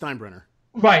George Steinbrenner.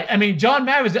 Right. I mean, John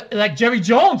Mara is like Jerry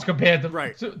Jones compared to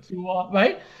right.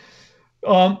 Right.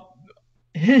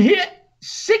 Here,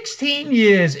 16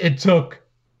 years it took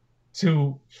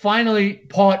to finally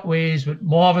part ways with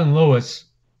Marvin Lewis,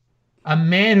 a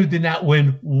man who did not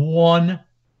win one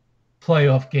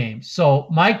playoff game. So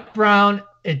Mike Brown.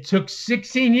 It took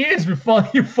 16 years before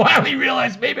you finally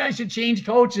realized maybe I should change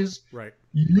coaches. Right.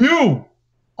 You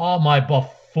are my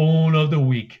buffoon of the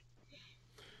week.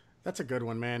 That's a good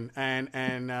one, man.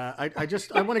 And I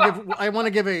want to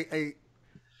give a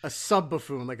sub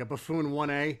buffoon, like a buffoon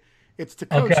 1A. It's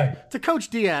to Coach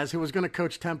Diaz, who was going to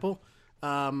coach Temple.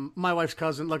 My wife's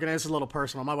cousin. Look, and this is a little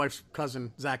personal. My wife's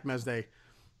cousin Zach Mesday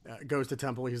goes to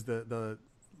Temple. He's the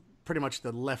pretty much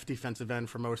the left defensive end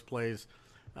for most plays.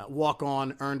 Walk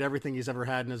on, earned everything he's ever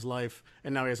had in his life,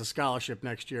 and now he has a scholarship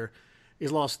next year.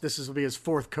 This will be his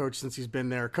fourth coach since he's been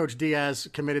there. Coach Diaz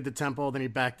committed to Temple, then he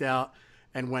backed out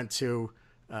and went to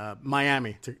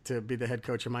Miami to be the head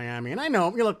coach of Miami. And I know,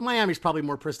 look, Miami's probably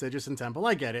more prestigious than Temple.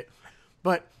 I get it.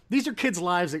 But these are kids'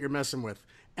 lives that you're messing with.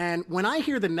 And when I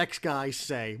hear the next guy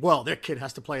say, well, their kid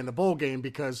has to play in the bowl game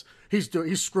because he's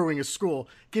screwing his school,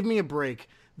 give me a break.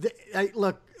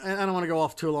 Look, I don't want to go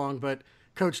off too long, but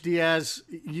Coach Diaz,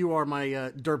 you are my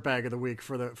dirtbag of the week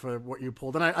for what you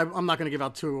pulled, and I'm not going to give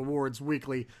out 2 awards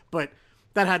weekly, but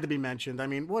that had to be mentioned. I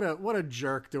mean, what a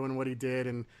jerk doing what he did,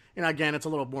 and again, it's a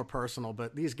little more personal,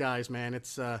 but these guys, man,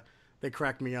 it's they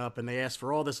crack me up, and they ask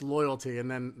for all this loyalty,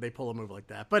 and then they pull a move like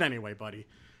that. But anyway, buddy,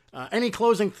 any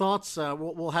closing thoughts?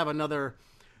 We'll have another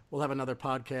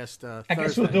podcast. Thursday, I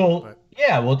guess we'll do.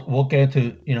 Yeah, we'll get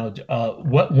to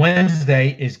what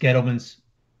Wednesday is Gettleman's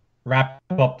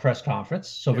wrap-up press conference,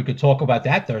 so we could talk about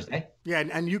that Thursday. Yeah,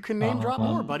 and you can name drop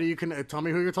more, buddy. You can tell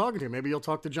me who you're talking to. Maybe you'll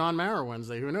talk to John Mara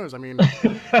Wednesday. Who knows? I mean,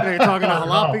 you're talking to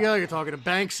Jalapio, you're talking to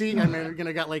Banksy. I mean, you're going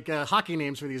to got like hockey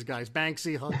names for these guys.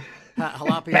 Banksy,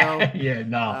 Jalapio. Yeah,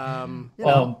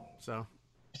 no. So.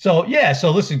 So yeah,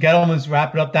 so listen, Gettleman's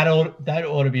wrapping up. That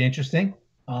ought to be interesting.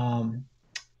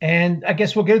 And I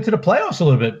guess we'll get into the playoffs a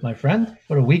little bit, my friend,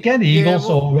 for the weekend. The Eagles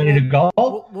are ready to go.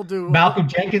 We'll do. Malcolm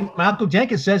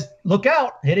Jenkins says, "Look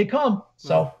out, here they come."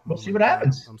 So we'll see what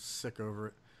happens. I'm sick over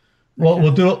it. Well,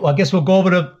 we'll do. I guess we'll go over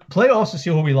the playoffs to see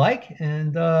who we like,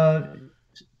 and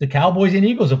the Cowboys and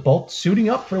Eagles are both suiting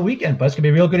up for the weekend. But it's gonna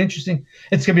be real good, interesting.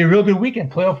 It's gonna be a real good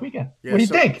weekend, playoff weekend. Yeah, what do you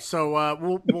think? So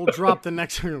we'll drop the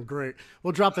next. Great.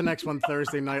 We'll drop the next one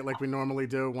Thursday night, like we normally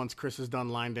do, once Chris is done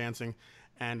line dancing,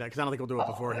 and because I don't think we'll do it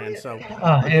beforehand. So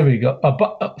here we go.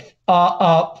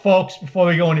 Folks, before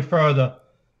we go any further,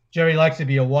 Jerry likes to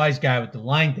be a wise guy with the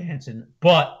line dancing,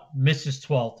 but Mrs.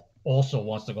 12th also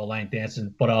wants to go line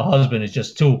dancing, but her husband is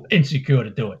just too insecure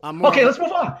to do it. Okay, let's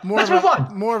move on. Let's move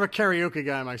on. More of a karaoke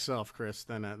guy myself, Chris,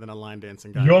 than a line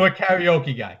dancing guy. You're a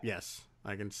karaoke guy. Yes,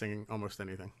 I can sing almost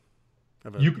anything.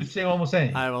 You can sing almost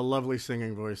anything. I have a lovely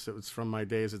singing voice. It was from my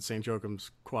days at St. Joachim's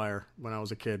Choir when I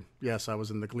was a kid. Yes, I was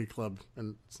in the Glee Club,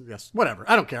 and yes, whatever.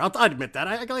 I don't care. I'll admit that.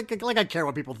 I care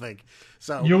what people think.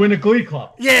 So you're in the Glee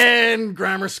Club. Yeah, in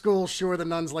grammar school, sure, the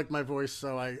nuns like my voice,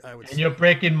 so I would. And you're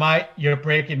breaking my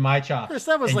chops. Chris,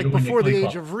 that was like before the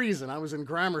age of reason. I was in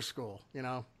grammar school,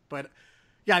 But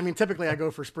yeah, I mean, typically I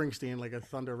go for Springsteen, like a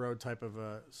Thunder Road type of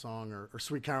song, or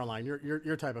Sweet Caroline.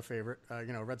 Your type of favorite,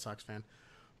 Red Sox fan.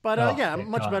 But yeah, I'm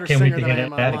much better singer than I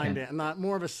am a line dancer. Not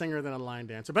more of a singer than a line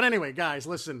dancer. But anyway, guys,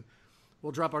 listen,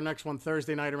 we'll drop our next one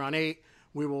Thursday night around 8.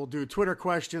 We will do Twitter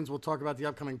questions. We'll talk about the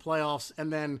upcoming playoffs.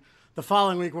 And then the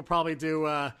following week, we'll probably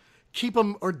do keep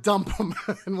them or dump them.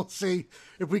 And we'll see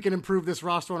if we can improve this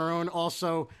roster on our own.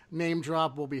 Also, name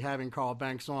drop, we'll be having Carl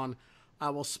Banks on.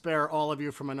 I will spare all of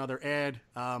you from another ad.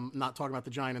 Not talking about the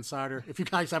Giant Insider. If you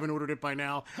guys haven't ordered it by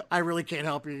now, I really can't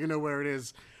help you. You know where it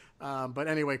is. But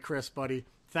anyway, Chris, buddy,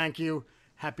 thank you.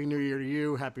 Happy New Year to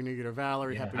you. Happy New Year to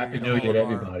Valerie. Yeah, Happy New Year to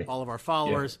everybody. All of our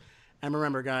followers. Yeah. And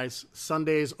remember, guys,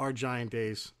 Sundays are Giant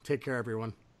days. Take care,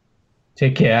 everyone.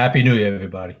 Take care. Happy New Year,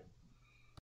 everybody.